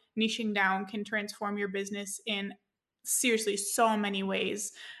how niching down can transform your business in seriously so many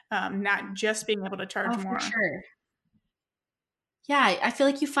ways, not just being able to charge more. For sure. Yeah, I feel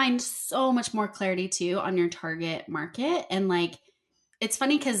like you find so much more clarity too on your target market. And like, it's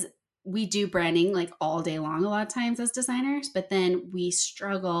funny because we do branding like all day long a lot of times as designers, but then we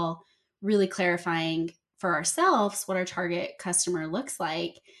struggle really clarifying for ourselves what our target customer looks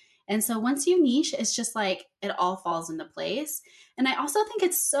like. And so once you niche, it's just like it all falls into place. And I also think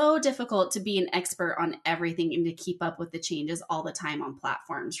it's so difficult to be an expert on everything and to keep up with the changes all the time on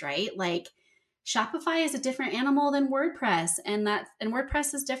platforms, right? Like Shopify is a different animal than WordPress, and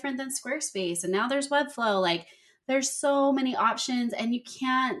WordPress is different than Squarespace. And now there's Webflow. Like there's so many options and you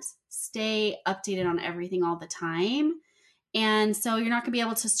can't stay updated on everything all the time. And so you're not going to be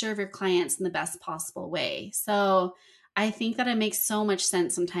able to serve your clients in the best possible way. So I think that it makes so much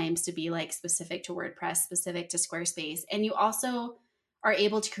sense sometimes to be like specific to WordPress, specific to Squarespace. And you also are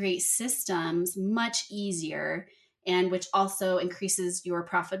able to create systems much easier, and which also increases your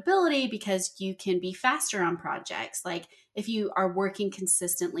profitability because you can be faster on projects. Like if you are working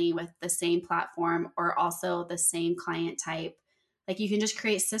consistently with the same platform or also the same client type, like you can just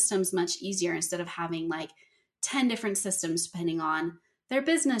create systems much easier instead of having like 10 different systems depending on their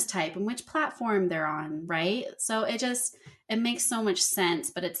business type and which platform they're on, right? So it makes so much sense,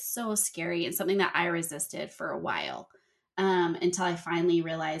 but it's so scary and something that I resisted for a while, until I finally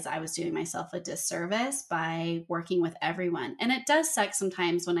realized I was doing myself a disservice by working with everyone. And it does suck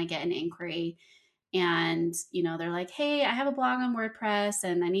sometimes when I get an inquiry and, they're like, hey, I have a blog on WordPress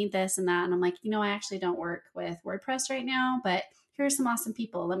and I need this and that. And I'm like, I actually don't work with WordPress right now, but here are some awesome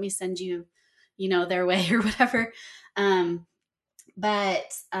people. Let me send you, their way or whatever.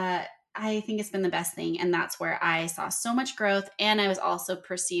 But I think it's been the best thing. And that's where I saw so much growth. And I was also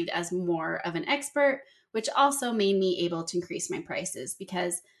perceived as more of an expert, which also made me able to increase my prices,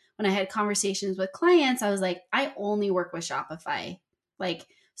 because when I had conversations with clients, I was like, I only work with Shopify. Like,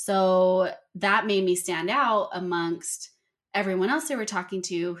 so that made me stand out amongst everyone else they were talking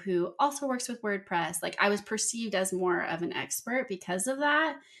to who also works with WordPress. Like I was perceived as more of an expert because of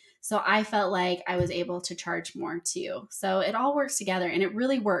that. So I felt like I was able to charge more too. So it all works together and it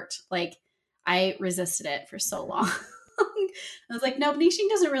really worked. Like I resisted it for so long. I was like, no, niching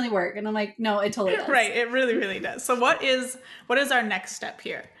doesn't really work. And I'm like, no, it totally does. Right. It really, really does. So what is our next step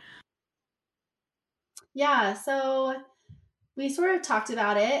here? Yeah. So we sort of talked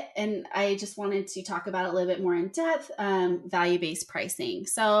about it and I just wanted to talk about it a little bit more in depth, value-based pricing.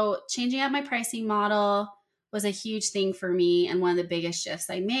 So changing up my pricing model was a huge thing for me and one of the biggest shifts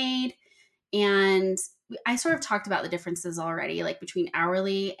I made. And I sort of talked about the differences already, like between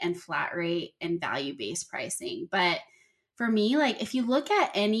hourly and flat rate and value-based pricing. But for me, like if you look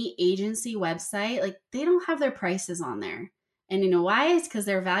at any agency website, like they don't have their prices on there. And you know why? It's because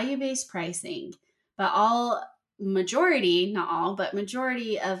they're value-based pricing. But majority, not all, but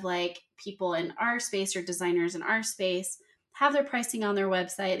majority of like people in our space or designers in our space have their pricing on their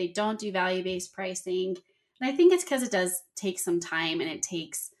website. They don't do value-based pricing. And I think it's because it does take some time and it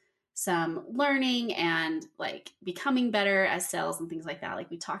takes some learning and like becoming better as sales and things like that,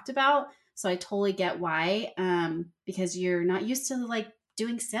 like we talked about. So I totally get why, because you're not used to like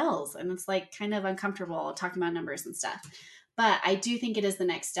doing sales and it's like kind of uncomfortable talking about numbers and stuff. But I do think it is the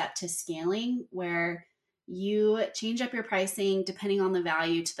next step to scaling where you change up your pricing depending on the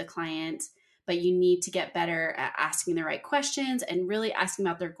value to the client, but you need to get better at asking the right questions and really asking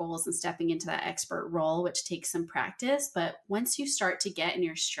about their goals and stepping into that expert role, which takes some practice. But once you start to get in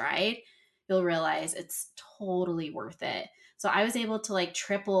your stride, you'll realize it's totally worth it. So I was able to like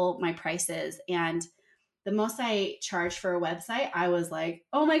triple my prices, and the most I charged for a website, I was like,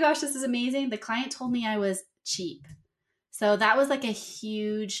 oh my gosh, this is amazing. The client told me I was cheap. So that was like a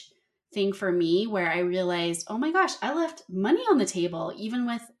huge thing for me where I realized, oh my gosh, I left money on the table, even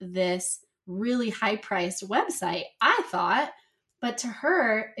with this really high priced website, I thought, but to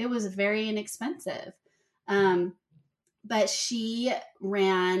her, it was very inexpensive. But she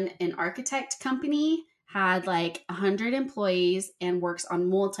ran an architect company, had like 100 employees, and works on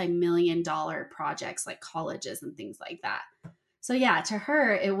multi-million dollar projects like colleges and things like that. So yeah, to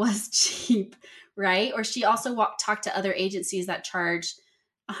her, it was cheap, right? Or she also talked to other agencies that charge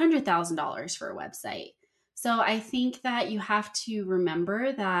 $100,000 for a website. So I think that you have to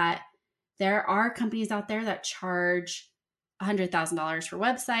remember that there are companies out there that charge $100,000 for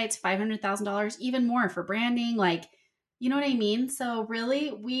websites, $500,000, even more for branding. Like, you know what I mean? So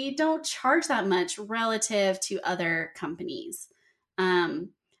really, we don't charge that much relative to other companies.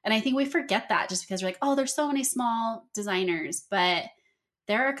 And I think we forget that just because we're like, oh, there's so many small designers, but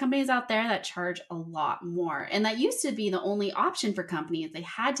there are companies out there that charge a lot more. And that used to be the only option for companies. They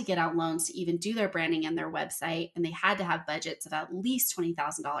had to get out loans to even do their branding and their website, and they had to have budgets of at least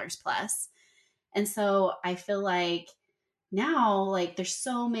 $20,000 plus. And so I feel like now, like, there's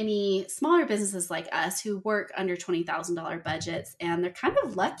so many smaller businesses like us who work under $20,000 budgets, and they're kind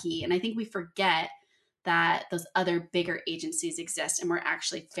of lucky. And I think we forget that those other bigger agencies exist and we're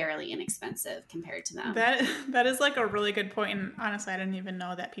actually fairly inexpensive compared to them. That is like a really good point. And honestly, I didn't even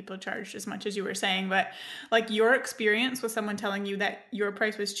know that people charged as much as you were saying. But like your experience with someone telling you that your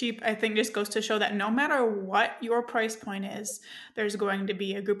price was cheap, I think just goes to show that no matter what your price point is, there's going to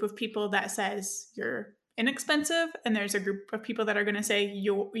be a group of people that says you're inexpensive, and there's a group of people that are going to say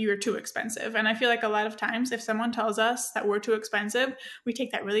you're too expensive. And I feel like a lot of times if someone tells us that we're too expensive, we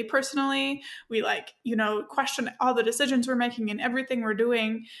take that really personally. We like, question all the decisions we're making and everything we're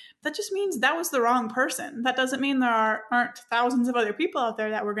doing. That just means that was the wrong person. That doesn't mean there aren't thousands of other people out there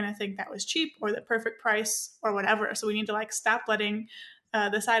that we're going to think that was cheap or the perfect price or whatever. So we need to like stop letting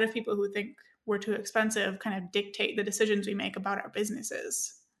the side of people who think we're too expensive kind of dictate the decisions we make about our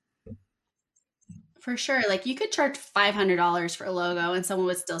businesses. For sure. Like you could charge $500 for a logo and someone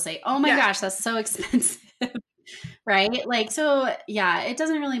would still say, oh my gosh, that's so expensive. Right? Like, so yeah, it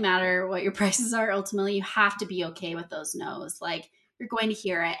doesn't really matter what your prices are. Ultimately, you have to be okay with those no's. Like you're going to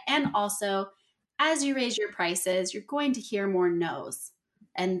hear it. And also, as you raise your prices, you're going to hear more no's.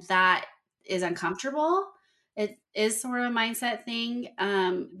 And that is uncomfortable. It is sort of a mindset thing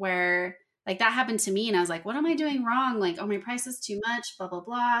where like that happened to me. And I was like, what am I doing wrong? Like, oh, my price is too much, blah, blah,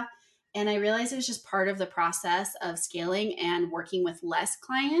 blah. And I realized it was just part of the process of scaling and working with less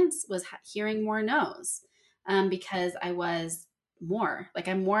clients was hearing more no's because I was more like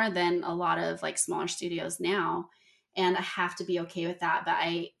I'm more than a lot of like smaller studios now. And I have to be okay with that. But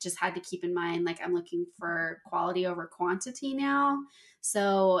I just had to keep in mind, like I'm looking for quality over quantity now.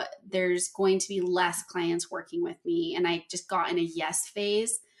 So there's going to be less clients working with me. And I just got in a yes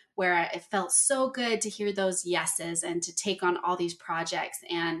phase where it felt so good to hear those yeses and to take on all these projects.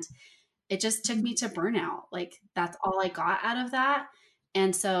 And it just took me to burnout. Like that's all I got out of that.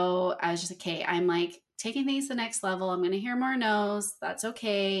 And so I was just like, okay, I'm like taking things to the next level. I'm going to hear more no's. That's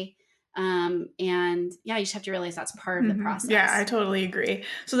okay. And yeah, you just have to realize that's part of the process. Yeah, I totally agree.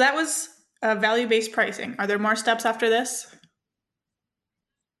 So that was value-based pricing. Are there more steps after this?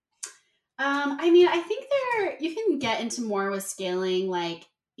 I mean, I think you can get into more with scaling, like,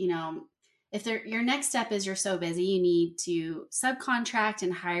 if your next step is you're so busy, you need to subcontract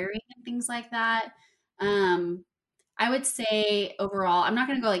and hiring and things like that. I would say overall, I'm not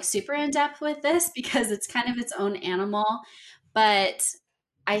going to go like super in depth with this because it's kind of its own animal, but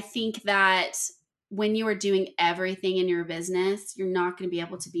I think that when you are doing everything in your business, you're not going to be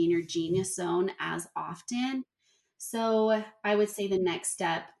able to be in your genius zone as often. So I would say the next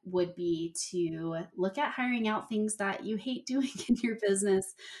step would be to look at hiring out things that you hate doing in your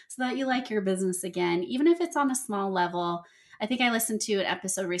business so that you like your business again, even if it's on a small level. I think I listened to an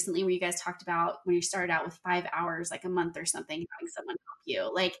episode recently where you guys talked about when you started out with 5 hours, like a month or something, having someone help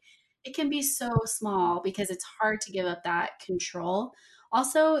you. Like it can be so small because it's hard to give up that control.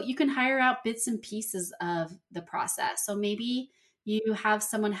 Also, you can hire out bits and pieces of the process. So maybe you have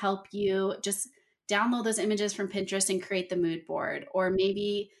someone help you just download those images from Pinterest and create the mood board. Or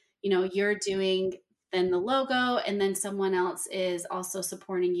maybe, you're doing then the logo and then someone else is also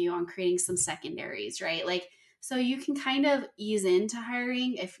supporting you on creating some secondaries, right? Like, so you can kind of ease into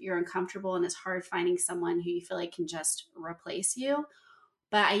hiring if you're uncomfortable and it's hard finding someone who you feel like can just replace you.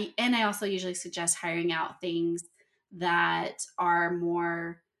 But I also usually suggest hiring out things that are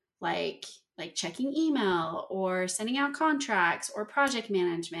more like checking email or sending out contracts or project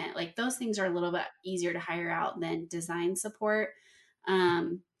management. Like those things are a little bit easier to hire out than design support.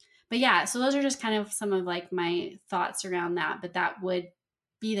 Um, but yeah, so those are just kind of some of like my thoughts around that. But that would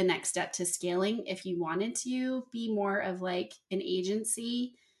be the next step to scaling if you wanted to be more of like an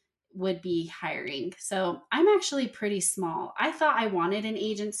agency would be hiring. So I'm actually pretty small. I thought I wanted an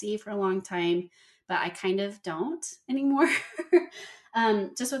agency for a long time, but I kind of don't anymore.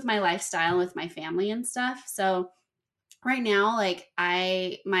 Just with my lifestyle, with my family and stuff. So right now, like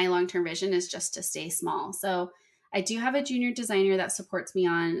my long-term vision is just to stay small. So I do have a junior designer that supports me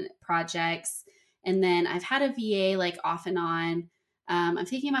on projects. And then I've had a VA like off and on. I'm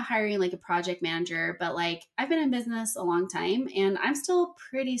thinking about hiring like a project manager, but like I've been in business a long time and I'm still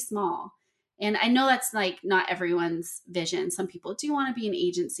pretty small. And I know that's like not everyone's vision. Some people do want to be an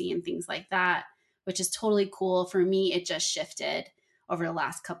agency and things like that, which is totally cool. For me, it just shifted over the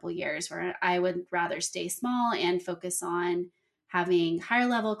last couple of years where I would rather stay small and focus on having higher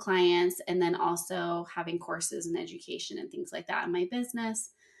level clients and then also having courses and education and things like that in my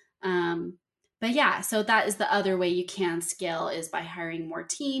business. But yeah, so that is the other way you can scale is by hiring more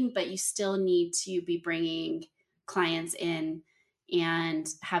team, but you still need to be bringing clients in and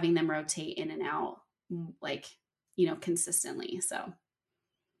having them rotate in and out like, consistently. So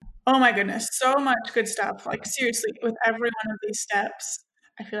Oh my goodness, so much good stuff. Like seriously, with every one of these steps,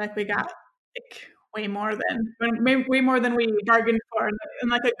 I feel like we got like way more than we bargained for in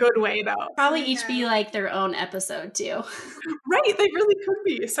like a good way though. probably each be like their own episode too. Right, they really could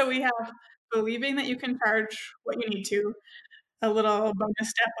be. So we have believing that you can charge what you need to, a little bonus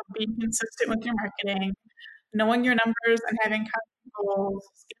step of being consistent with your marketing, knowing your numbers and having constant goals,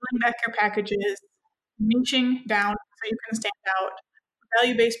 scaling back your packages, niching down so you can stand out,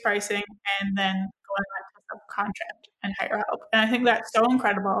 value-based pricing, and then going on to subcontract and hire help. And I think that's so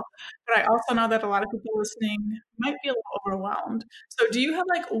incredible. But I also know that a lot of people listening might be a little overwhelmed. So do you have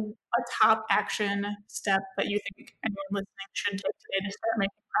like a top action step that you think anyone listening should take today to start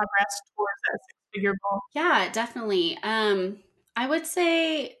making progress towards that six-figure goal? Yeah, definitely. I would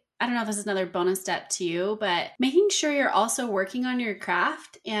say, I don't know if this is another bonus step to you, but making sure you're also working on your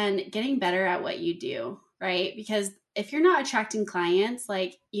craft and getting better at what you do, right? Because if you're not attracting clients,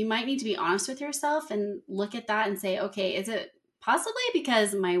 like you might need to be honest with yourself and look at that and say, okay, is it possibly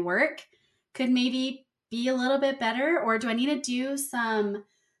because my work could maybe be a little bit better? Or do I need to do some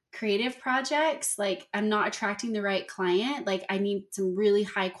creative projects? Like I'm not attracting the right client. Like I need some really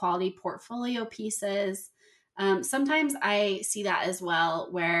high quality portfolio pieces. Sometimes I see that as well,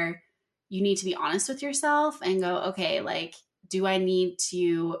 where you need to be honest with yourself and go, okay, like, do I need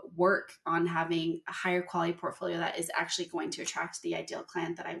to work on having a higher quality portfolio that is actually going to attract the ideal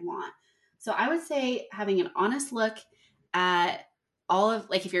client that I want? So I would say having an honest look at all of,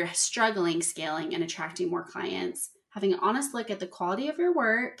 like, if you're struggling scaling and attracting more clients, having an honest look at the quality of your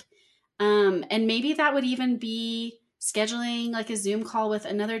work. And maybe that would even be scheduling like a Zoom call with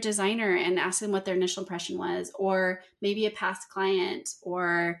another designer and ask them what their initial impression was, or maybe a past client,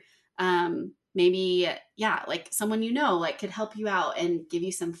 or maybe, yeah, like someone like could help you out and give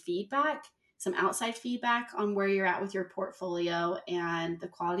you some feedback, some outside feedback on where you're at with your portfolio and the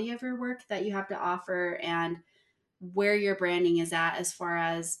quality of your work that you have to offer and where your branding is at as far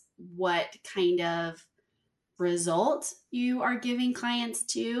as what kind of result you are giving clients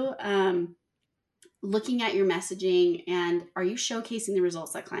to. Looking at your messaging and are you showcasing the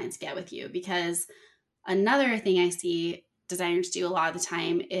results that clients get with you? Because another thing I see designers do a lot of the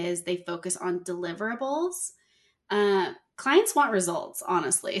time is they focus on deliverables. Clients want results,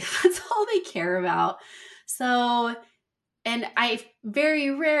 honestly. That's all they care about. So, and I very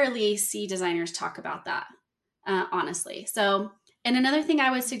rarely see designers talk about that, honestly. So, and another thing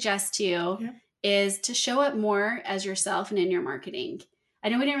I would suggest to you is to show up more as yourself and in your marketing. I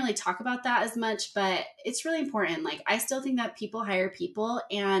know we didn't really talk about that as much, but it's really important. Like, I still think that people hire people.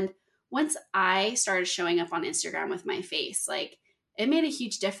 And once I started showing up on Instagram with my face, like, it made a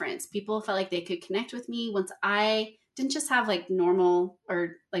huge difference. People felt like they could connect with me once I didn't just have like normal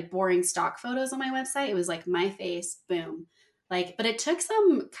or like boring stock photos on my website. It was like my face, boom. Like, but it took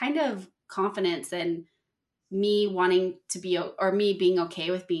some kind of confidence and me wanting to be, or me being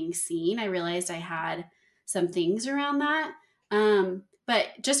okay with being seen. I realized I had some things around that. But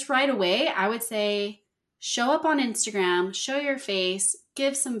just right away, I would say show up on Instagram, show your face,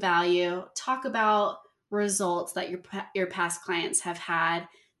 give some value, talk about results that your past clients have had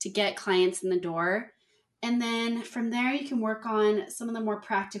to get clients in the door. And then from there, you can work on some of the more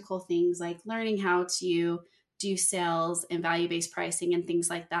practical things like learning how to do sales and value-based pricing and things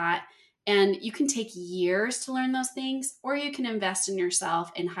like that. And you can take years to learn those things, or you can invest in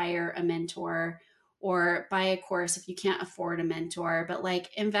yourself and hire a mentor or buy a course if you can't afford a mentor, but like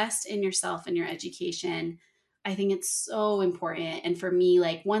invest in yourself and your education. I think it's so important. And for me,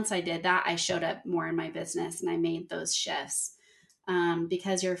 like once I did that, I showed up more in my business and I made those shifts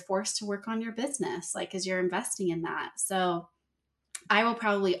because you're forced to work on your business, like as you're investing in that. So I will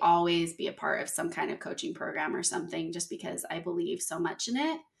probably always be a part of some kind of coaching program or something just because I believe so much in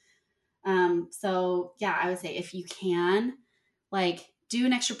it. So yeah, I would say if you can, like do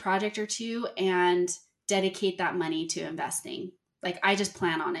an extra project or two and dedicate that money to investing. Like I just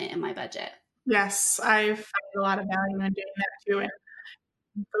plan on it in my budget. Yes, I find a lot of value in doing that too. And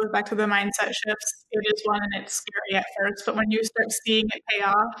it goes back to the mindset shifts. It is one and it's scary at first, but when you start seeing it pay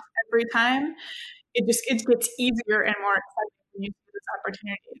off every time, it gets easier and more exciting when you see this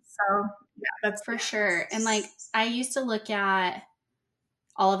opportunity. So yeah, that's for sure. And like I used to look at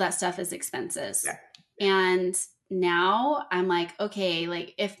all of that stuff as expenses. Yeah. And now I'm like, okay,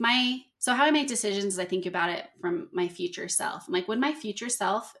 like so how I make decisions is I think about it from my future self. I'm like, would my future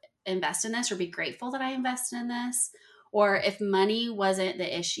self invest in this or be grateful that I invested in this? Or if money wasn't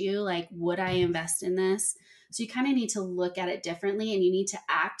the issue, like, would I invest in this? So you kind of need to look at it differently and you need to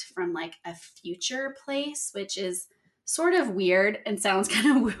act from like a future place, which is sort of weird and sounds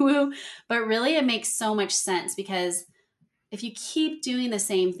kind of woo-woo, but really it makes so much sense because if you keep doing the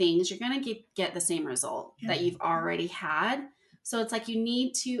same things, you're going to get the same result that you've already had. So it's like you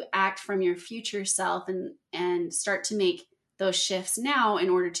need to act from your future self and start to make those shifts now in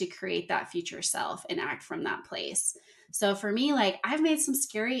order to create that future self and act from that place. So for me, like I've made some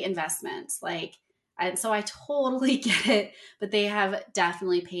scary investments, so I totally get it, but they have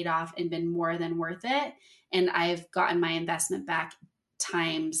definitely paid off and been more than worth it. And I've gotten my investment back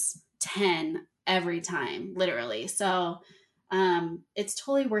times 10 every time, literally. So it's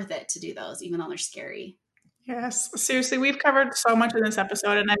totally worth it to do those, even though they're scary. Yes, seriously, we've covered so much in this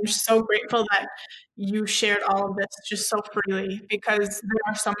episode, and I'm so grateful that you shared all of this just so freely because there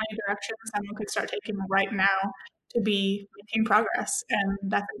are so many directions someone could start taking right now to be making progress, and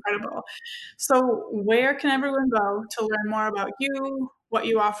that's incredible. So where can everyone go to learn more about you, what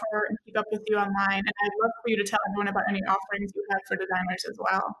you offer, and keep up with you online? And I'd love for you to tell everyone about any offerings you have for designers as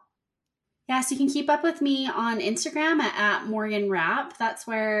well. Yeah, so you can keep up with me on Instagram at Morgan Rapp. That's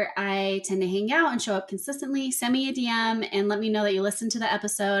where I tend to hang out and show up consistently. Send me a DM and let me know that you listened to the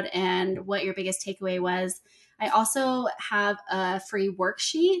episode and what your biggest takeaway was. I also have a free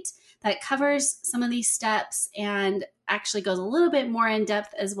worksheet that covers some of these steps and actually goes a little bit more in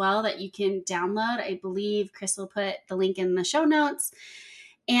depth as well that you can download. I believe Chris will put the link in the show notes.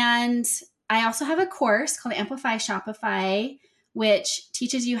 And I also have a course called Amplify Shopify, which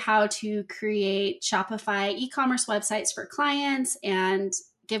teaches you how to create Shopify e-commerce websites for clients and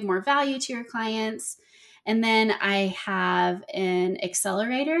give more value to your clients. And then I have an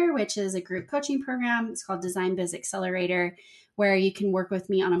accelerator, which is a group coaching program. It's called Design Biz Accelerator, where you can work with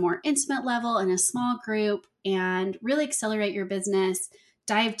me on a more intimate level in a small group and really accelerate your business,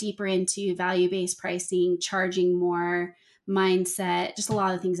 dive deeper into value-based pricing, charging more, mindset, just a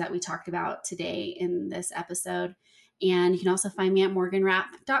lot of things that we talked about today in this episode. And you can also find me at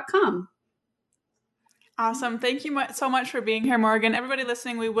morganrapp.com. Awesome. Thank you so much for being here, Morgan. Everybody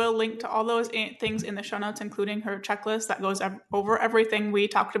listening, we will link to all those things in the show notes, including her checklist that goes over everything we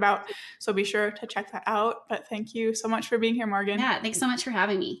talked about. So be sure to check that out. But thank you so much for being here, Morgan. Yeah, thanks so much for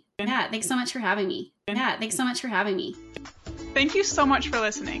having me. Thank you so much for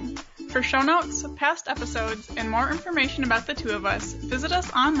listening. For show notes, past episodes, and more information about the two of us, visit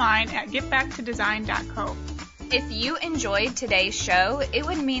us online at getbacktodesign.co. If you enjoyed today's show, it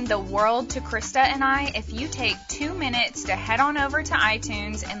would mean the world to Krista and I if you take 2 minutes to head on over to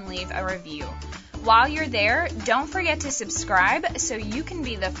iTunes and leave a review. While you're there, don't forget to subscribe so you can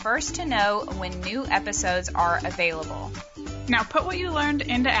be the first to know when new episodes are available. Now put what you learned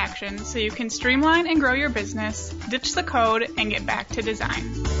into action so you can streamline and grow your business, ditch the code, and get back to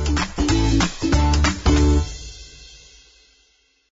design.